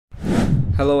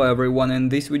Hello everyone, in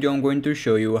this video I'm going to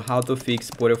show you how to fix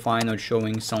Spotify not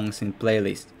showing songs in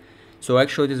playlist. So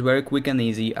actually it is very quick and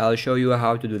easy. I'll show you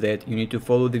how to do that. You need to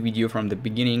follow the video from the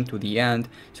beginning to the end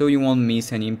so you won't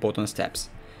miss any important steps.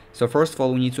 So first of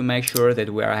all, we need to make sure that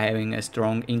we are having a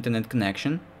strong internet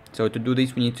connection. So to do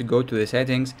this we need to go to the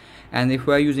settings, and if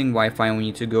we are using Wi-Fi we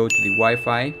need to go to the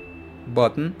Wi-Fi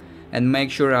button and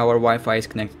make sure our Wi-Fi is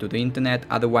connected to the internet,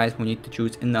 otherwise we need to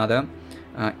choose another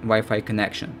Wi-Fi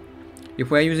connection. If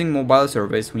we are using mobile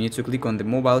service, we need to click on the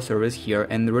mobile service here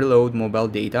and reload mobile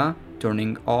data,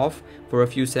 turning off for a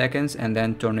few seconds and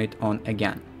then turn it on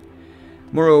again.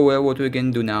 Moreover, what we can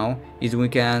do now is we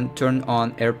can turn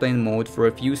on airplane mode for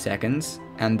a few seconds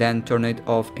and then turn it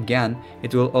off again.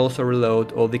 It will also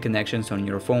reload all the connections on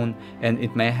your phone and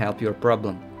it may help your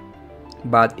problem.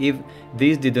 But if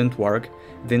this didn't work,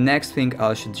 the next thing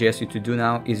I'll suggest you to do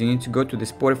now is you need to go to the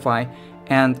Spotify,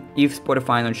 and if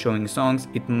Spotify not showing songs,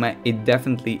 it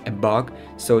definitely a bug.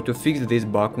 So to fix this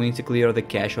bug we need to clear the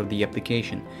cache of the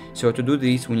application. So to do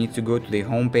this we need to go to the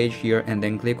home page here and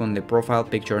then click on the profile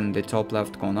picture in the top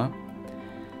left corner.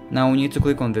 Now we need to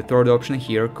click on the third option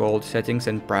here called settings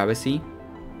and privacy.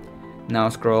 Now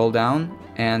scroll down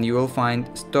and you will find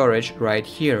storage right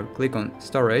here. Click on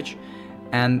storage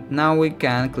and now we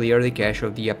can clear the cache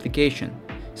of the application.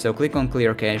 So click on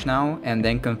clear cache now and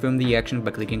then confirm the action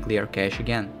by clicking clear cache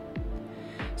again.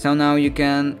 So now you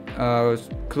can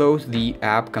close the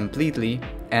app completely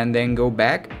and then go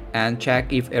back and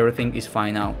check if everything is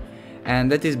fine now.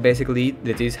 And that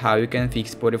is how you can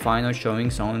fix Spotify not showing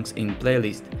songs in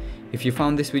playlist. If you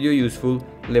found this video useful,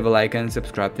 leave a like and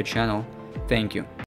subscribe to the channel. Thank you.